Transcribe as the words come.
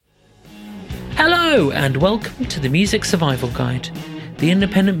Hello and welcome to the Music Survival Guide, the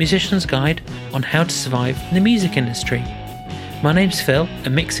independent musician's guide on how to survive in the music industry. My name's Phil, a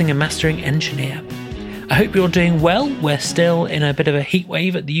mixing and mastering engineer. I hope you're doing well. We're still in a bit of a heat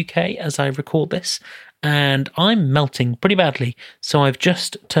wave at the UK as I record this, and I'm melting pretty badly, so I've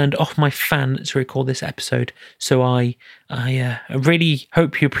just turned off my fan to record this episode, so I really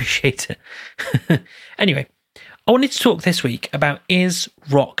hope you appreciate it. Anyway, I wanted to talk this week about is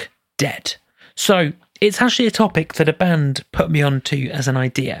rock dead? So it's actually a topic that a band put me onto as an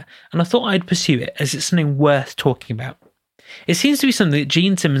idea, and I thought I'd pursue it as it's something worth talking about. It seems to be something that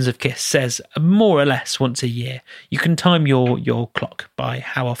Gene Simmons of Kiss says more or less once a year. You can time your clock by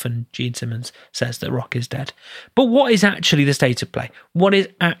how often Gene Simmons says that rock is dead. But what is actually the state of play? What is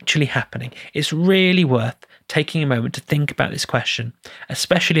actually happening? It's really worth taking a moment to think about this question,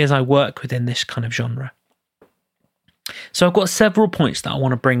 especially as I work within this kind of genre. So I've got several points that I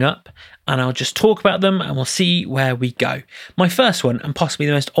want to bring up, and I'll just talk about them and we'll see where we go. My first one, and possibly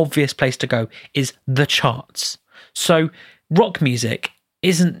the most obvious place to go, is the charts. So rock music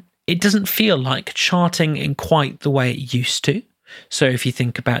doesn't feel like charting in quite the way it used to. So if you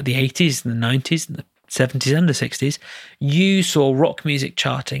think about the 80s and the 90s and the 70s and the 60s, you saw rock music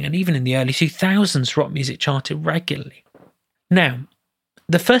charting, and even in the early 2000s, rock music charted regularly. Now,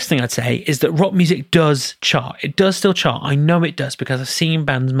 the first thing I'd say is that rock music does chart. It does still chart. I know it does because I've seen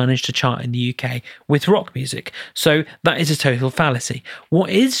bands manage to chart in the UK with rock music. So that is a total fallacy. What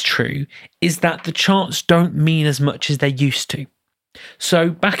is true is that the charts don't mean as much as they used to.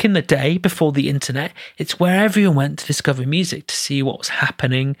 So back in the day, before the internet, it's where everyone went to discover music, to see what was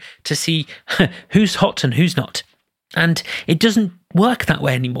happening, to see who's hot and who's not. And it doesn't work that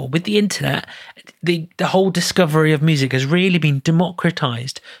way anymore. With the internet, the whole discovery of music has really been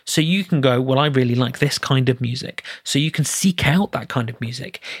democratized. So you can go, well, I really like this kind of music. So you can seek out that kind of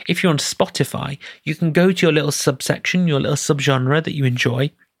music. If you're on Spotify, you can go to your little subsection, your little subgenre that you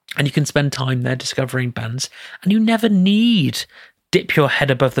enjoy, and you can spend time there discovering bands. And you never need dip your head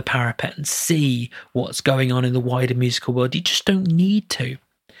above the parapet and see what's going on in the wider musical world. You just don't need to.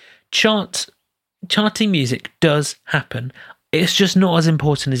 Charting music does happen. It's just not as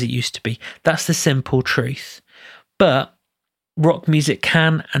important as it used to be. That's the simple truth. But rock music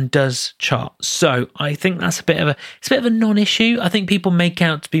can and does chart. So I think that's a bit of a non-issue. I think people make it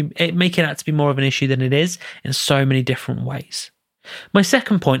out to be more of an issue than it is in so many different ways. My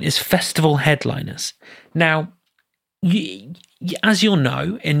second point is festival headliners. Now, as you'll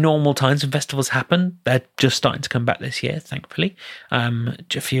know, in normal times when festivals happen, they're just starting to come back this year, thankfully. A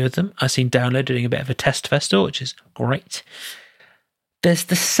few of them. I've seen Download doing a bit of a test festival, which is great. There's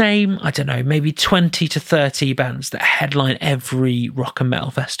the same, I don't know, maybe 20 to 30 bands that headline every rock and metal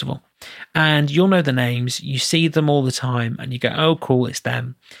festival. And you'll know the names, you see them all the time, and you go, oh, cool, it's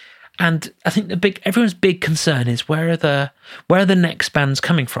them. And I think everyone's big concern is where are the next bands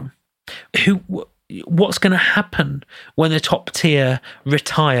coming from? What's going to happen when the top tier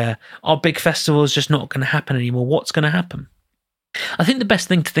retire? Are big festivals just not going to happen anymore? What's going to happen? I think the best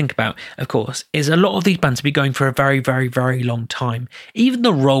thing to think about, of course, is a lot of these bands will be going for a very, very, very long time. Even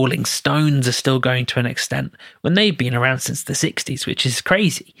the Rolling Stones are still going to an extent when they've been around since the 60s, which is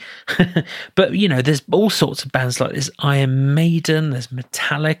crazy. But, there's all sorts of bands like this. Iron Maiden, there's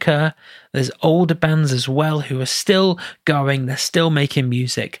Metallica, there's older bands as well who are still going, they're still making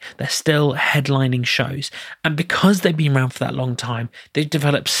music, they're still headlining shows. And because they've been around for that long time, they've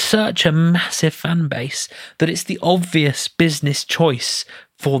developed such a massive fan base that it's the obvious business choice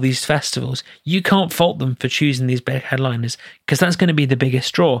for these festivals. You can't fault them for choosing these big headliners because that's going to be the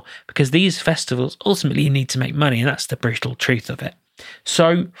biggest draw, because these festivals ultimately need to make money, and that's the brutal truth of it.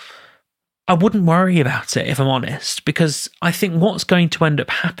 So I wouldn't worry about it, if I'm honest, because I think what's going to end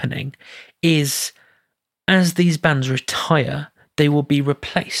up happening is as these bands retire, they will be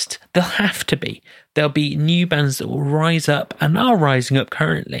replaced. They'll have to be. There'll be new bands that will rise up and are rising up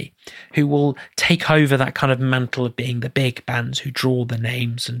currently who will take over that kind of mantle of being the big bands who draw the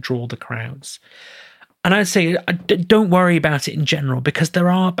names and draw the crowds. And I'd say don't worry about it in general, because there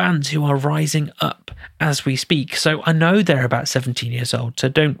are bands who are rising up as we speak. So I know they're about 17 years old, so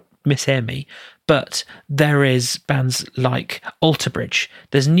don't mishear me, but there is bands like Alter Bridge.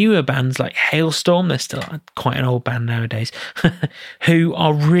 There's newer bands like Hailstorm, they're still quite an old band nowadays, who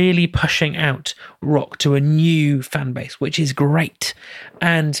are really pushing out rock to a new fan base, which is great.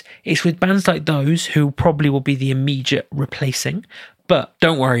 And it's with bands like those who probably will be the immediate replacing. But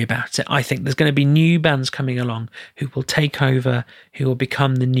don't worry about it. I think there's going to be new bands coming along who will take over, who will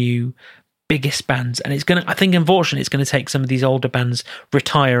become the new biggest bands, and I think unfortunately it's going to take some of these older bands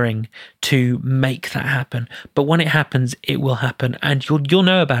retiring to make that happen. But when it happens, it will happen, and you'll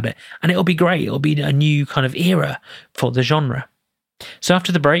know about it, and it'll be great. It'll be a new kind of era for the genre. So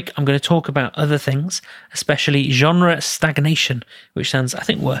after the break, I'm going to talk about other things, especially genre stagnation, which sounds, I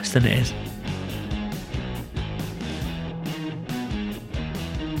think, worse than it is.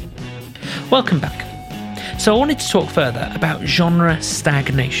 Welcome back. So I wanted to talk further about genre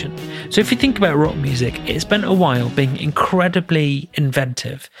stagnation. So if you think about rock music, it spent a while being incredibly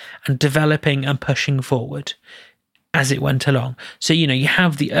inventive and developing and pushing forward as it went along. So, you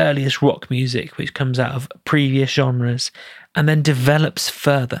have the earliest rock music, which comes out of previous genres and then develops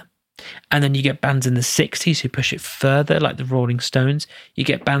further. And then you get bands in the 60s who push it further, like the Rolling Stones. You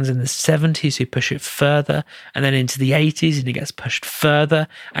get bands in the 70s who push it further, and then into the 80s, and it gets pushed further,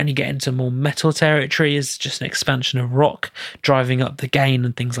 and you get into more metal territory as just an expansion of rock, driving up the gain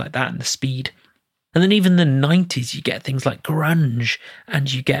and things like that, and the speed. And then even the 90s, you get things like grunge,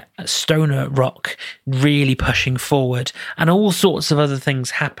 and you get stoner rock really pushing forward, and all sorts of other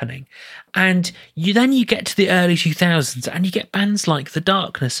things happening. And you get to the early 2000s, and you get bands like The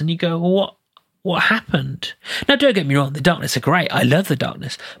Darkness, and you go, well, what happened? Now, don't get me wrong, The Darkness are great. I love The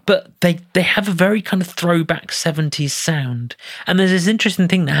Darkness, but they have a very kind of throwback 70s sound. And there's this interesting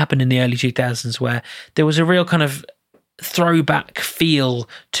thing that happened in the early 2000s where there was a real kind of throwback feel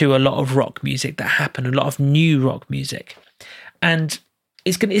to a lot of rock music that happened, a lot of new rock music. And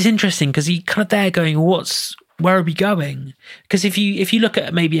it's interesting because you're kind of there going, where are we going? Because if you look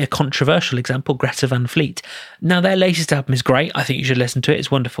at maybe a controversial example, Greta Van Fleet, now their latest album is great. I think you should listen to it. It's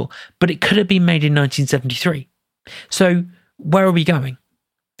wonderful. But it could have been made in 1973. So where are we going?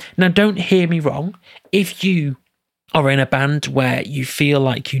 Now, don't hear me wrong. If you are in a band where you feel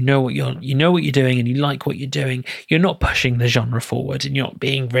like you know what you're doing and you like what you're doing, you're not pushing the genre forward and you're not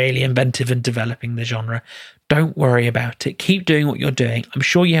being really inventive and developing the genre, don't worry about it. Keep doing what you're doing. I'm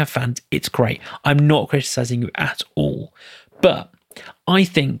sure you have fans. It's great. I'm not criticizing you at all. But I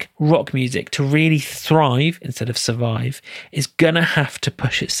think rock music, to really thrive instead of survive, is going to have to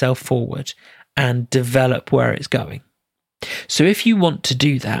push itself forward and develop where it's going. So if you want to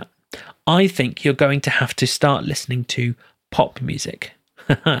do that, I think you're going to have to start listening to pop music.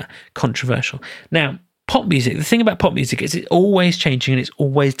 Controversial. Now, pop music, the thing about pop music is it's always changing and it's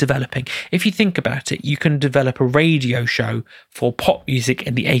always developing. If you think about it, you can develop a radio show for pop music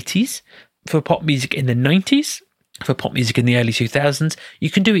in the 80s, for pop music in the 90s, for pop music in the early 2000s.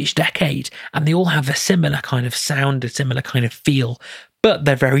 You can do each decade and they all have a similar kind of sound, a similar kind of feel, but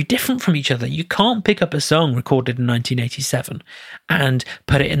they're very different from each other. You can't pick up a song recorded in 1987 and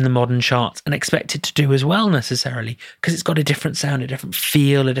put it in the modern charts and expect it to do as well necessarily, because it's got a different sound, a different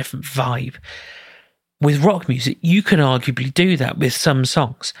feel, a different vibe. With rock music, you can arguably do that with some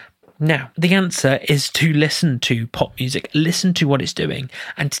songs. Now, the answer is to listen to pop music, listen to what it's doing,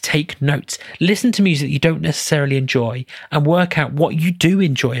 and to take notes. Listen to music you don't necessarily enjoy and work out what you do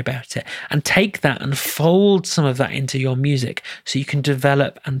enjoy about it, and take that and fold some of that into your music so you can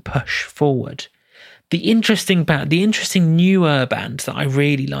develop and push forward. The interesting newer band that I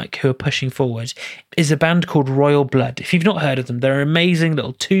really like who are pushing forward is a band called Royal Blood. If you've not heard of them, they're an amazing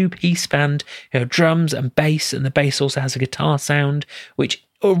little two-piece band who have drums and bass, and the bass also has a guitar sound, which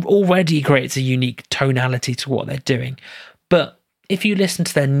already creates a unique tonality to what they're doing. But if you listen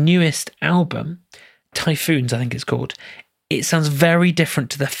to their newest album, Typhoons I think it's called, it sounds very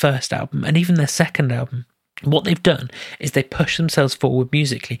different to their first album and even their second album. What they've done is they push themselves forward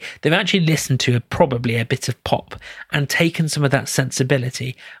musically. They've actually listened to probably a bit of pop and taken some of that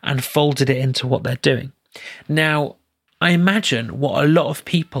sensibility and folded it into what they're doing. Now, I imagine what a lot of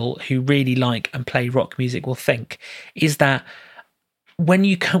people who really like and play rock music will think is that when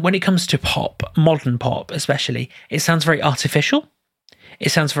it comes to pop, modern pop especially, it sounds very artificial. It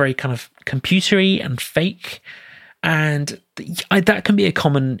sounds very kind of computery and fake, and that can be a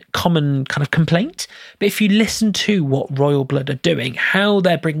common kind of complaint. But if you listen to what Royal Blood are doing, how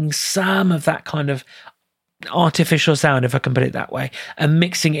they're bringing some of that kind of artificial sound, if I can put it that way, and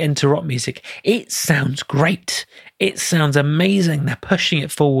mixing it into rock music, it sounds great. It sounds amazing. They're pushing it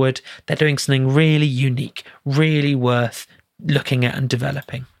forward. They're doing something really unique, really worth looking at and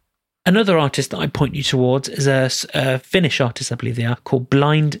developing. Another artist that I point you towards is a Finnish artist, I believe they are, called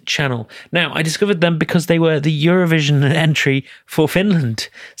Blind Channel. Now, I discovered them because they were the Eurovision entry for Finland.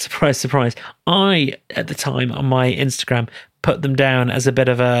 Surprise, surprise. I, at the time, on my Instagram, put them down as a bit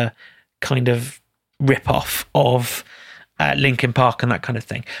of a kind of rip-off of Linkin Park and that kind of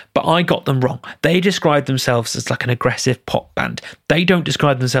thing. But I got them wrong. They describe themselves as like an aggressive pop band. They don't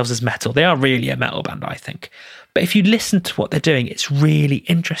describe themselves as metal. They are really a metal band, I think. But if you listen to what they're doing, it's really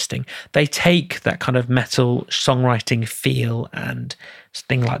interesting. They take that kind of metal songwriting feel and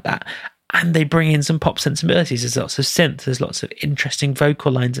thing like that, and they bring in some pop sensibilities. There's lots of synth, there's lots of interesting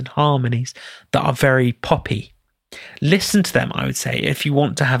vocal lines and harmonies that are very poppy. Listen to them, I would say, if you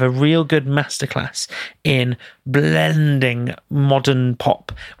want to have a real good masterclass in blending modern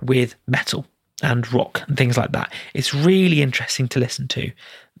pop with metal and rock and things like that. It's really interesting to listen to.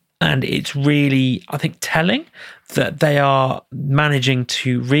 And it's really, I think, telling that they are managing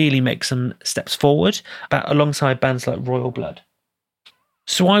to really make some steps forward alongside bands like Royal Blood.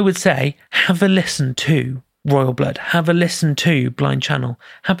 So I would say, have a listen to Royal Blood, have a listen to Blind Channel,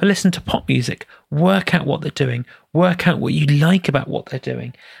 have a listen to pop music, work out what they're doing, work out what you like about what they're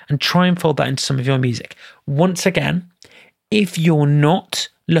doing, and try and fold that into some of your music. Once again, if you're not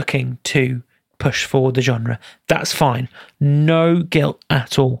looking to push forward the genre, that's fine. No guilt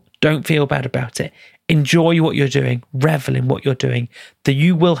at all. Don't feel bad about it. Enjoy what you're doing, revel in what you're doing, that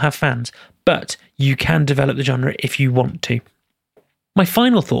you will have fans, but you can develop the genre if you want to. My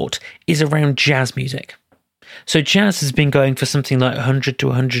final thought is around jazz music. So jazz has been going for something like 100 to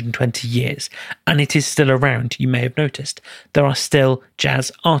 120 years, and it is still around, you may have noticed. There are still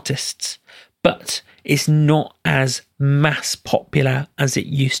jazz artists, but it's not as mass popular as it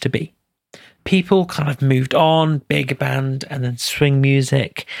used to be. People kind of moved on, big band, and then swing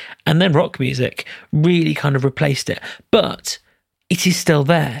music, and then rock music really kind of replaced it. But it is still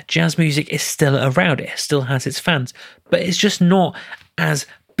there. Jazz music is still around. It still has its fans, but it's just not as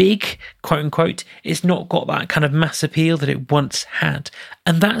big, quote unquote. It's not got that kind of mass appeal that it once had.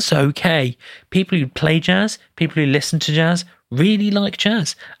 And that's okay. People who play jazz, people who listen to jazz, really like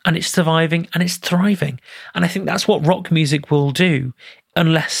jazz, and it's surviving and it's thriving. And I think that's what rock music will do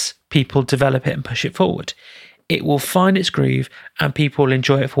unless people develop it and push it forward. It will find its groove and people will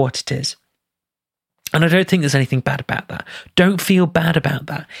enjoy it for what it is. And I don't think there's anything bad about that. Don't feel bad about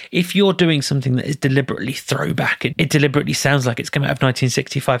that. If you're doing something that is deliberately throwback, it deliberately sounds like it's come out of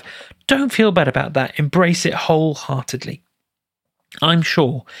 1965, don't feel bad about that. Embrace it wholeheartedly. I'm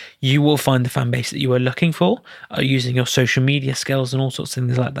sure you will find the fan base that you are looking for, using your social media skills and all sorts of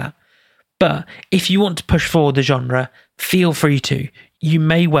things like that. But if you want to push forward the genre, feel free to. You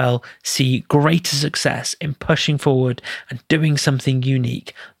may well see greater success in pushing forward and doing something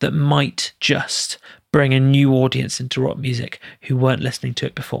unique that might just bring a new audience into rock music who weren't listening to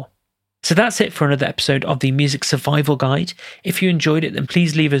it before. So that's it for another episode of the Music Survival Guide. If you enjoyed it, then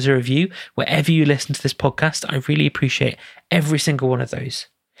please leave us a review wherever you listen to this podcast. I really appreciate every single one of those.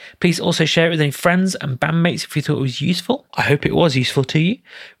 Please also share it with any friends and bandmates if you thought it was useful. I hope it was useful to you.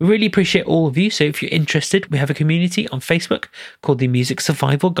 We really appreciate all of you. So if you're interested, we have a community on Facebook called the Music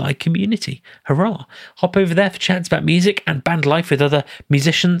Survival Guide Community. Hurrah! Hop over there for chats about music and band life with other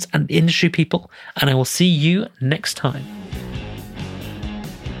musicians and industry people. And I will see you next time.